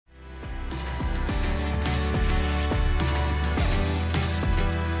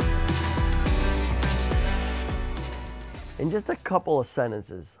In just a couple of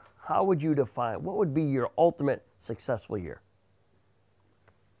sentences, how would you define, what would be your ultimate successful year?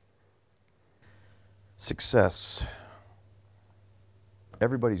 Success.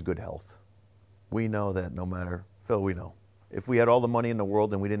 Everybody's good health. We know that no matter, Phil, we know. If we had all the money in the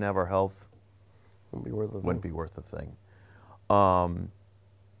world and we didn't have our health, Wouldn't be worth a thing. wouldn't be worth a thing.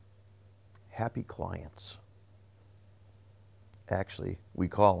 Happy clients. Actually, we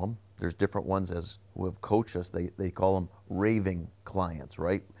call them, there's different ones as who have coached us, they call them raving clients,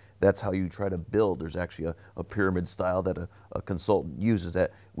 right? That's how you try to build. There's actually a pyramid style that a consultant uses,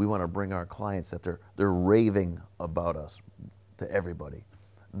 that we want to bring our clients that they're raving about us to everybody.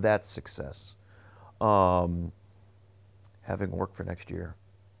 That's success. Having work for next year.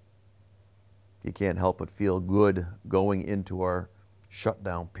 You can't help but feel good going into our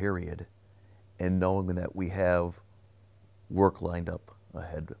shutdown period and knowing that we have work lined up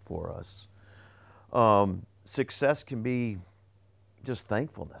ahead for us. Success can be just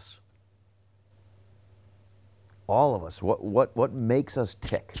thankfulness. All of us, what makes us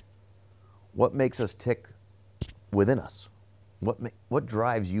tick? What makes us tick within us? What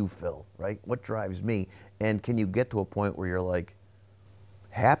drives you, Phil, right? What drives me? And can you get to a point where you're like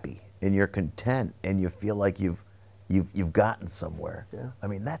happy and you're content and you feel like you've gotten somewhere? Yeah. I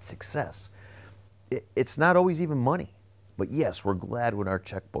mean, that's success. It's not always even money, but yes, we're glad when our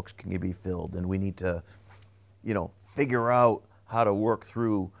checkbooks can be filled, and we need to, figure out how to work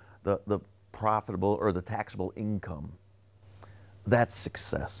through the profitable or the taxable income. That's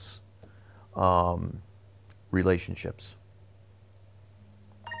success. Relationships.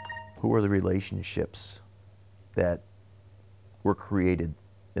 Who are the relationships that were created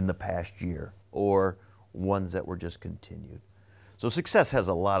in the past year, or ones that were just continued? So success has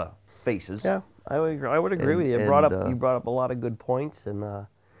a lot of faces. Yeah, I would agree with you. You brought up a lot of good points, and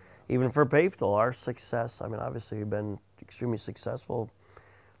even for Pave Tool, our success, I mean, obviously we've been extremely successful.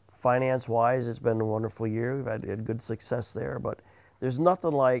 Finance-wise, it's been a wonderful year. We've had good success there, but there's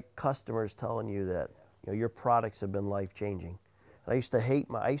nothing like customers telling you that your products have been life-changing. I used to hate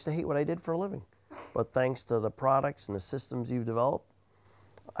what I did for a living, but thanks to the products and the systems you've developed,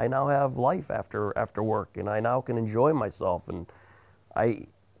 I now have life after work, and I now can enjoy myself, and I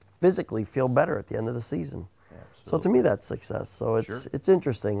physically feel better at the end of the season. Absolutely. So to me, that's success. So it's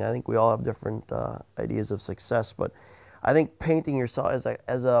interesting. I think we all have different ideas of success, but I think painting yourself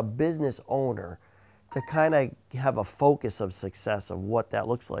as a business owner to kind of have a focus of success of what that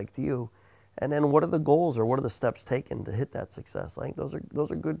looks like to you, and then what are the goals or what are the steps taken to hit that success. I think those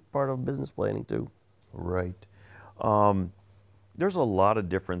are good part of business planning too. Right. There's a lot of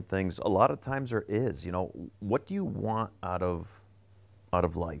different things. A lot of times there is, what do you want out of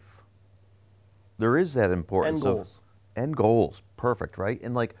life? There is that importance. End goals. End goals. Perfect, right?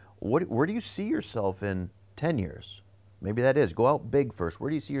 And like, where do you see yourself in 10 years? Maybe that is, go out big first. Where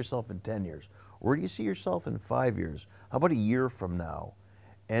do you see yourself in 10 years? Where do you see yourself in 5 years? How about a year from now?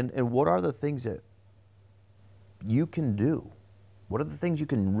 And what are the things that you can do? What are the things you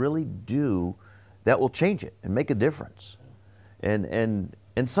can really do that will change it and make a difference? And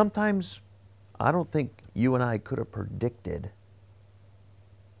sometimes I don't think you and I could have predicted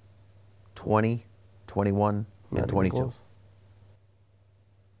 20, 21, and 22.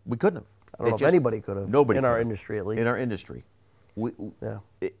 We couldn't have. I don't know if anybody could have. Nobody in our industry, at least. In our industry. Yeah.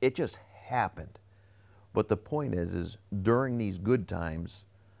 It just happened. But the point is during these good times,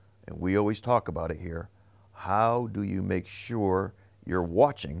 and we always talk about it here, how do you make sure you're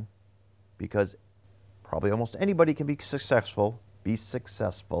watching? Because probably almost anybody can be successful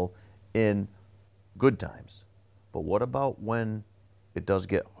in good times. But what about when it does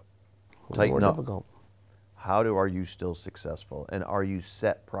get tightened up? Difficult. Are you still successful? And are you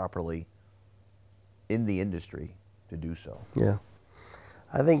set properly in the industry to do so? Yeah.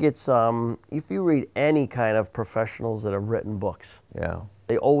 I think it's, if you read any kind of professionals that have written books, yeah,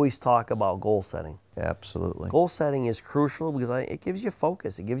 they always talk about goal setting. Absolutely. Goal setting is crucial because it gives you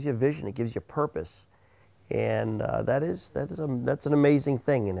focus, it gives you vision, it gives you purpose. And that's an amazing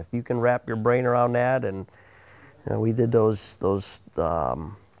thing. And if you can wrap your brain around that, and we did those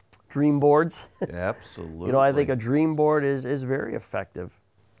dream boards. Absolutely. I think a dream board is very effective.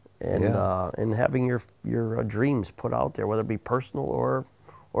 And having your dreams put out there, whether it be personal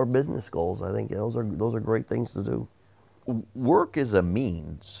or business goals, I think those are great things to do. Work is a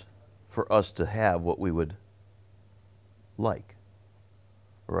means for us to have what we would like,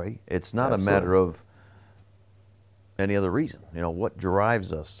 right? It's not Absolutely. a matter of any other reason. What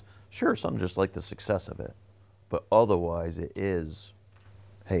drives us? Sure, some just like the success of it, but otherwise it is,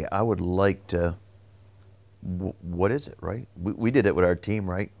 hey, I would like to what is it, right? We did it with our team,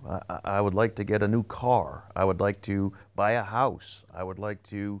 right? I would like to get a new car. I would like to buy a house. I would like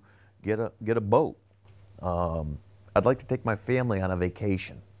to get a boat. I'd like to take my family on a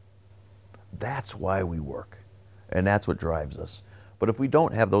vacation. That's why we work, and that's what drives us. But if we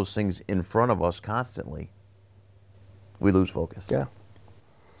don't have those things in front of us constantly, we lose focus. Yeah.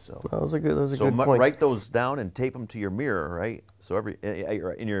 So that was a good point. Write those down and tape them to your mirror, right? So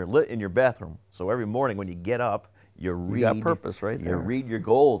in your bathroom. So every morning when you get up, you got purpose right there. You read your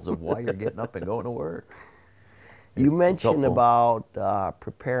goals of why you're getting up and going to work. You mentioned about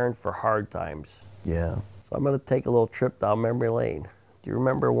preparing for hard times. Yeah. So I'm going to take a little trip down memory lane. Do you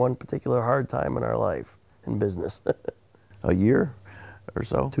remember one particular hard time in our life in business? A year or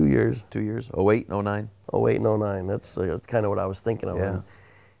so? 2 years. 2 years. 08, 09? 08 and 09. That's kind of what I was thinking of. Yeah.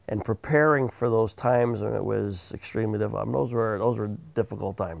 And preparing for those times, and it was extremely difficult. I mean, those were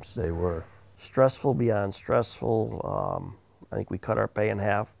difficult times. They were. Stressful beyond stressful. I think we cut our pay in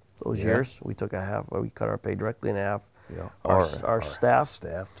half those years. We cut our pay directly in half. Yeah. Our staff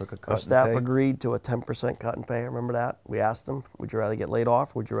took a cut. Our staff agreed to a 10% cut in pay. I remember that. We asked them, would you rather get laid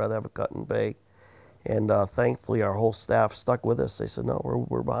off? Would you rather have a cut in pay? And thankfully, our whole staff stuck with us. They said, no,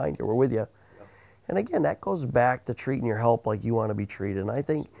 we're behind you. We're with you. Yep. And again, that goes back to treating your help like you want to be treated. And I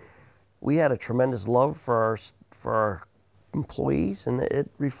think we had a tremendous love for our employees, and it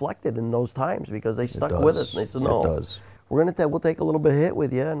reflected in those times because they stuck with us. And they said, no, we'll take a little bit of hit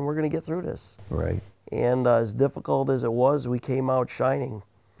with you, and we're going to get through this. Right. And as difficult as it was, we came out shining.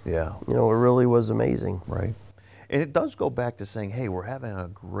 Yeah. You know, it really was amazing. Right. And it does go back to saying, hey, we're having a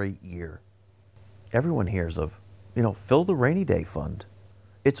great year. Everyone hears of, fill the rainy day fund.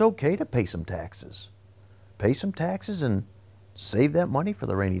 It's okay to pay some taxes. Pay some taxes and save that money for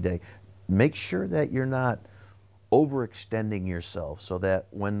the rainy day. Make sure that you're not overextending yourself so that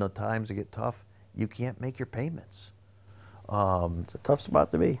when the times get tough, you can't make your payments. It's a tough spot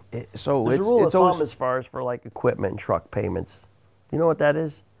to be. There's a rule of thumb as far as for like equipment and truck payments. Do you know what that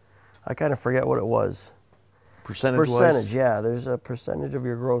is? I kind of forget what it was. Percentage, yeah. There's a percentage of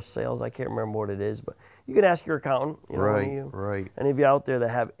your gross sales. I can't remember what it is, but you can ask your accountant. Right. Any of you out there that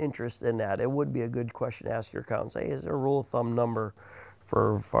have interest in that, it would be a good question to ask your accountant. Say, is there a rule of thumb number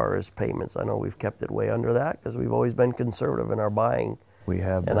for as far as payments? I know we've kept it way under that because we've always been conservative in our buying. We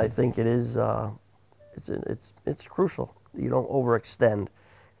have, and I think it is. It's crucial. You don't overextend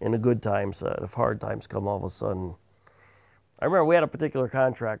in the good times. If hard times come all of a sudden. I remember we had a particular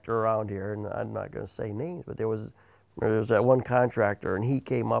contractor around here, and I'm not going to say names, but there was that one contractor, and he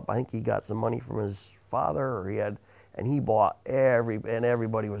came up. I think he got some money from his father, and he bought and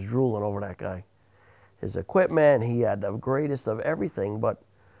everybody was drooling over that guy. His equipment, he had the greatest of everything, but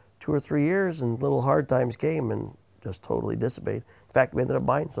 2 or 3 years and little hard times came and just totally dissipated. In fact, we ended up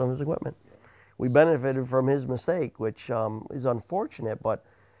buying some of his equipment. We benefited from his mistake, which is unfortunate, but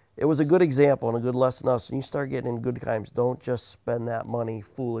it was a good example and a good lesson to us. When you start getting in good times, don't just spend that money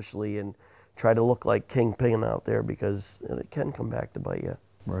foolishly and try to look like kingpin out there because it can come back to bite you.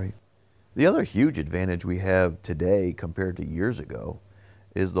 Right. The other huge advantage we have today compared to years ago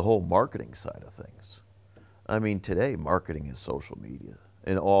is the whole marketing side of things. I mean, today marketing is social media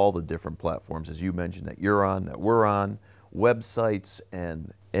and all the different platforms, as you mentioned, that you're on, that we're on, websites,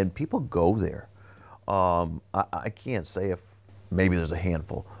 and people go there. I can't say if maybe there's a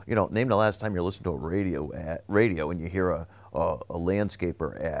handful. Name the last time you listened to a radio and you hear a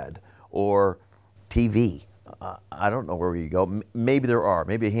landscaper ad or TV. I don't know where you go. Maybe there are.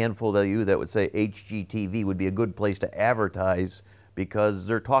 Maybe a handful of you that would say HGTV would be a good place to advertise because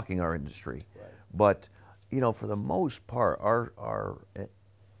they're talking our industry. Right. But for the most part, our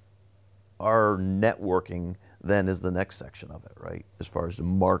networking then is the next section of it, right? As far as the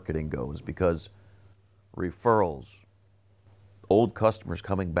marketing goes, because referrals, old customers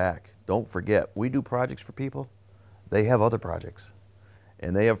coming back. Don't forget, we do projects for people. They have other projects,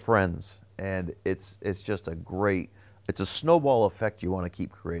 and they have friends, and it's just it's a snowball effect you want to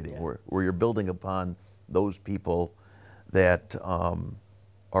keep creating, where you're building upon those people that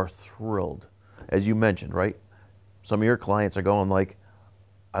are thrilled. As you mentioned, right? Some of your clients are going like,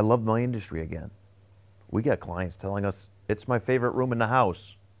 I love my industry again. We got clients telling us, it's my favorite room in the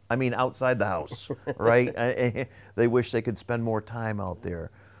house. I mean, outside the house, right? They wish they could spend more time out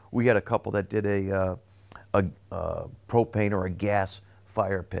there. We had a couple that did a propane or a gas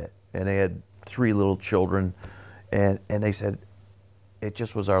fire pit, and they had 3 little children, and they said, it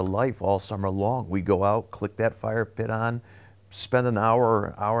just was our life all summer long. We'd go out, click that fire pit on, spend an hour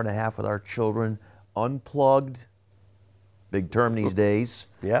or hour and a half with our children, unplugged, Big term these days.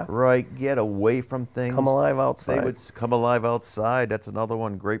 Yeah. Right. Get away from things. Come alive outside. They would come alive outside. That's another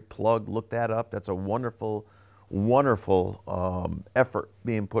one. Great plug. Look that up. That's a wonderful, wonderful effort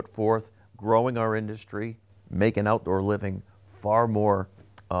being put forth, growing our industry, making outdoor living far more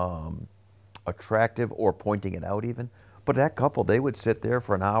attractive, or pointing it out even. But that couple, they would sit there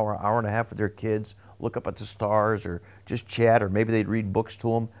for an hour, hour and a half with their kids, look up at the stars, or just chat, or maybe they'd read books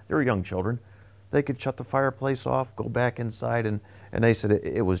to them. They were young children. They could shut the fireplace off, go back inside, and they said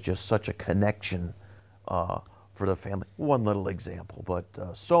it was just such a connection for the family. One little example, but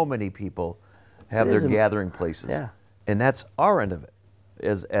so many people have their gathering places. Yeah. And that's our end of it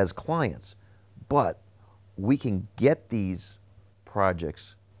as clients. But we can get these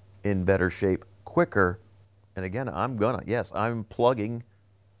projects in better shape quicker. And again, I'm plugging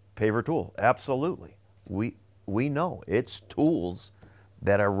Paver Tool. Absolutely. We know it's tools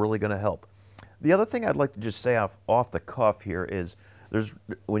that are really going to help. The other thing I'd like to just say off the cuff here is,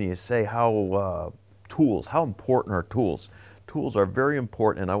 when you say how important are tools? Tools are very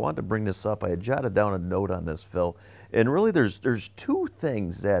important, and I wanted to bring this up. I had jotted down a note on this, Phil, and really there's two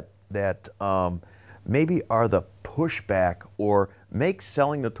things that maybe are the pushback, or make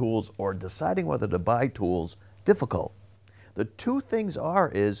selling the tools or deciding whether to buy tools difficult. The two things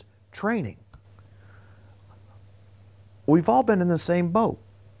is training. We've all been in the same boat.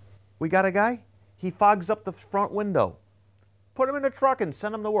 We got a guy, he fogs up the front window. Put him in a truck and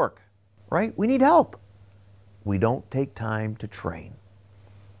send him to work, right? We need help. We don't take time to train.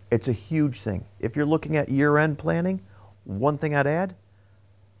 It's a huge thing. If you're looking at year-end planning, one thing I'd add,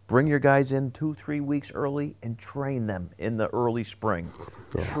 bring your guys in 2-3 weeks early and train them in the early spring.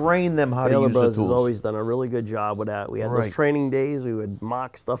 Yeah. Train them how to use the tools. Has always done a really good job with that. We had those training days. We would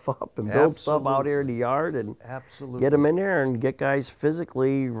mock stuff up and build stuff out here in the yard, and get them in there and get guys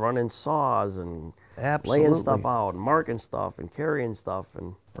physically running saws and laying stuff out and marking stuff and carrying stuff.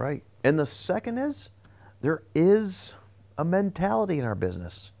 Right. And the second is, there is a mentality in our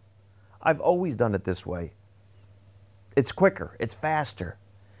business. I've always done it this way. It's quicker. It's faster.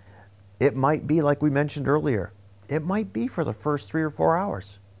 It might be, like we mentioned earlier, it might be for the first 3 or 4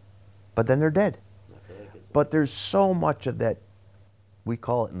 hours, but then they're dead. But there's so much of that, we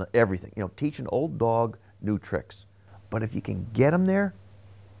call it in everything. Teach an old dog new tricks. But if you can get them there,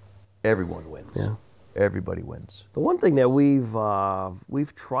 everyone wins. Yeah. Everybody wins. The one thing that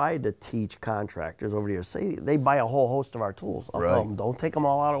we've tried to teach contractors over the years, say they buy a whole host of our tools. I'll tell them, don't take them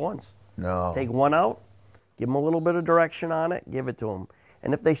all out at once. No. Take one out, give them a little bit of direction on it, give it to them.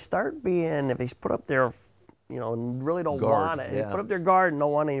 And if they if they put up their, and really don't want it, they put up their guard and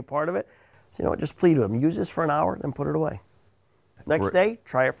don't want any part of it, so just plead with them. Use this for an hour, then put it away. Next day,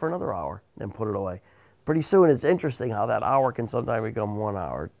 try it for another hour, then put it away. Pretty soon, it's interesting how that hour can sometimes become 1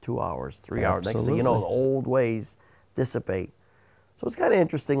 hour, 2 hours, 3 hours. Next thing you know, the old ways dissipate. So it's kind of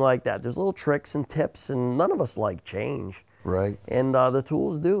interesting like that. There's little tricks and tips, and none of us like change. Right. And the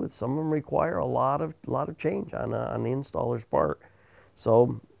tools do. Some of them require a lot of change on the installer's part.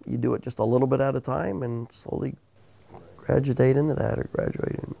 So you do it just a little bit at a time and slowly graduate into that, or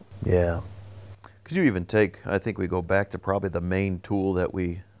graduate into it. Yeah. Because you even take, I think we go back to probably the main tool that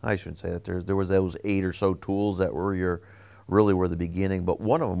I shouldn't say that, there was those 8 or so tools that really were the beginning, but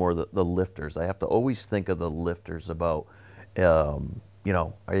one of them were the lifters. I have to always think of the lifters about, are you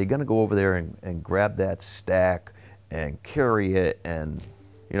going to go over there and grab that stack and carry it and,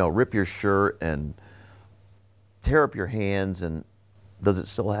 rip your shirt and tear up your hands? And does it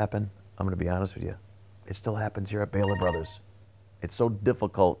still happen? I'm going to be honest with you. It still happens here at Bahler Brothers. It's so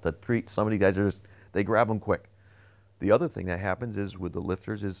difficult to treat. Some of these guys they grab them quick. The other thing that happens is with the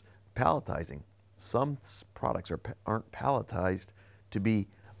lifters is palletizing. Some products aren't palletized to be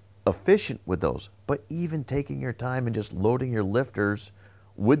efficient with those, but even taking your time and just loading your lifters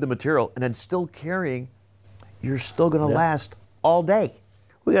with the material and then still carrying, you're still going to last all day.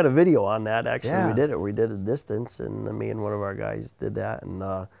 We got a video on that, actually. We did a distance, and me and one of our guys did that,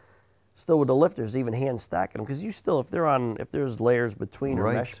 and still with the lifters, even hand stacking them, because if there's layers between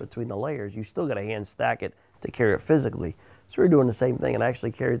or mesh between the layers, you still got to hand stack it to carry it physically. So we were doing the same thing, and I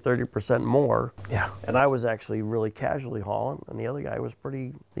actually carried 30% more. Yeah. And I was actually really casually hauling, and the other guy was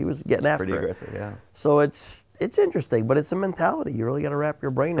he was getting after it. Pretty aggressive, yeah. So it's interesting, but it's a mentality. You really got to wrap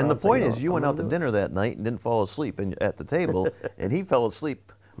your brain around. And the point is, you went out to dinner that night and didn't fall asleep at the table, and he fell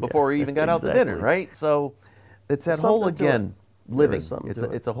asleep before he even got out to dinner, right? So it's that whole, again, living.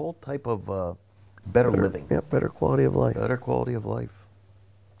 It's a whole type of better living. Yeah, better quality of life. Better quality of life.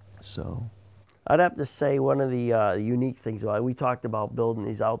 So I'd have to say one of the unique things, we talked about building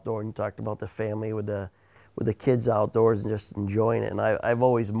these outdoors, and you talked about the family with the kids outdoors and just enjoying it. And I've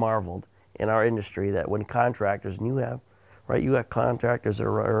always marveled in our industry that when contractors, and you have, right? You got contractors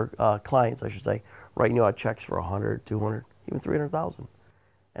or clients, I should say, writing you out checks for 100, 200, even 300,000.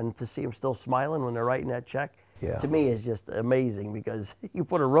 And to see them still smiling when they're writing that check, to me is just amazing, because you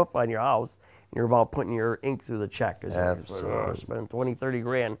put a roof on your house and you're about putting your ink through the check. Because you're spending 20, 30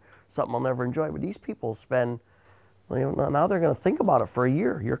 grand, something I'll never enjoy. But these people spend, now they're going to think about it for a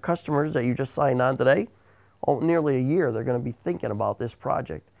year. Your customers that you just signed on today, nearly a year, they're going to be thinking about this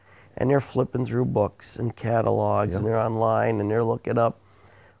project. And they're flipping through books and catalogs, and they're online, and they're looking up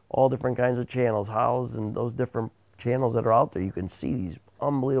all different kinds of channels, and those different channels that are out there. You can see these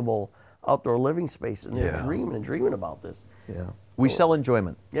unbelievable outdoor living spaces, and they're dreaming about this. Yeah, we sell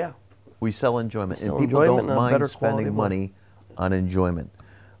enjoyment. Yeah, we sell enjoyment, and people don't mind spending money on enjoyment,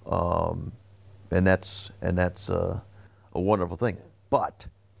 and that's a wonderful thing. But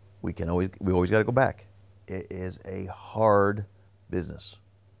we always got to go back. It is a hard business.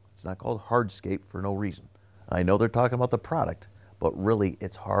 It's not called hardscape for no reason. I know they're talking about the product, but really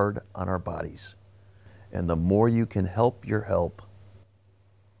it's hard on our bodies. And the more you can help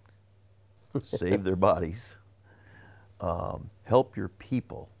save their bodies, help your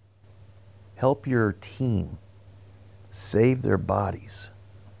people, help your team save their bodies,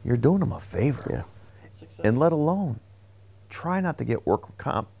 you're doing them a favor. Yeah. And let alone, try not to get work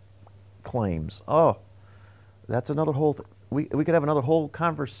comp claims. Oh, that's another whole we could have another whole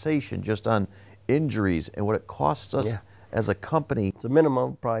conversation just on injuries and what it costs us as a company. It's a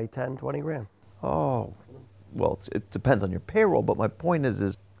minimum of probably 10, 20 grand. Oh, well, it depends on your payroll, but my point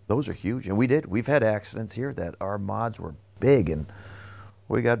is those are huge. And we've had accidents here that our mods were big, and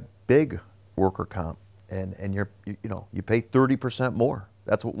we got big worker comp, and you pay 30% more.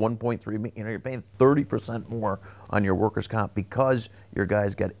 That's what 1.3 you're paying 30% more on your workers' comp because your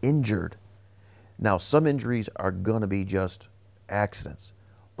guys got injured. Now, some injuries are going to be just accidents,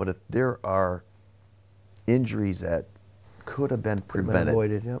 but if there are injuries that could have been prevented,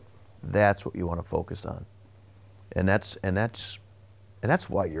 avoided, that's what you want to focus on, and that's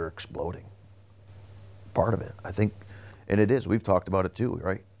why you're exploding. Part of it, I think, and it is. We've talked about it too,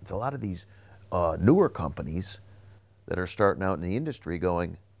 right? It's a lot of these newer companies that are starting out in the industry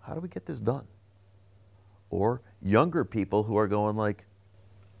going, "How do we get this done?" Or younger people who are going like,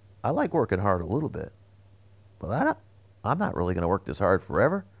 I like working hard a little bit, but I'm not really going to work this hard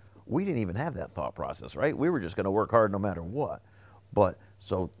forever. We didn't even have that thought process, right? We were just going to work hard no matter what. But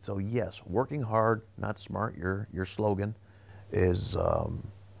so yes, working hard, not smart. Your slogan is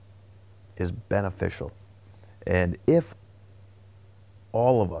beneficial, and if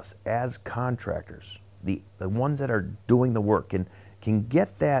all of us as contractors, the ones that are doing the work, can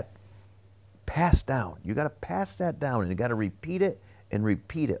get that passed down, you got to pass that down, and you got to repeat it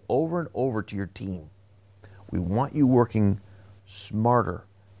over and over to your team. We want you working smarter,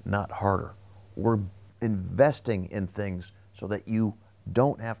 not harder. We're investing in things so that you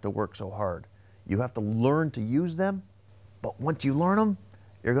don't have to work so hard. You have to learn to use them, but once you learn them,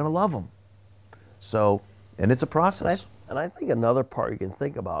 you're going to love them. So, and it's a process. And I think another part you can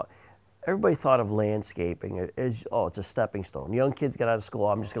think about, everybody thought of landscaping as, it's a stepping stone. Young kids get out of school,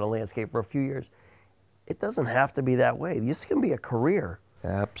 I'm just going to landscape for a few years. It doesn't have to be that way. This can be a career.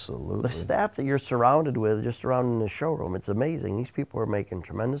 Absolutely. The staff that you're surrounded with just around in the showroom, it's amazing. These people are making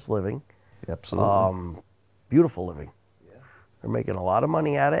tremendous living. Absolutely. Beautiful living. Yeah. They're making a lot of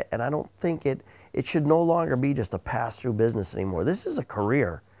money at it, and I don't think it should no longer be just a pass-through business anymore. This is a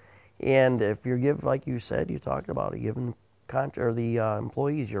career. And if you like you said, you talked about it, giving the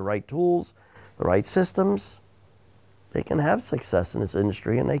employees your right tools, the right systems, they can have success in this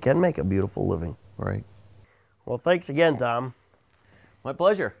industry, and they can make a beautiful living. Right. Well, thanks again, Tom. My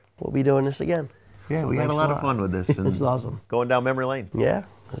pleasure. We'll be doing this again. Yeah, we had a lot of fun with this. This is awesome. Going down memory lane. Yeah,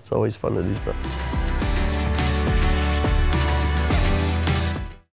 it's always fun to do stuff.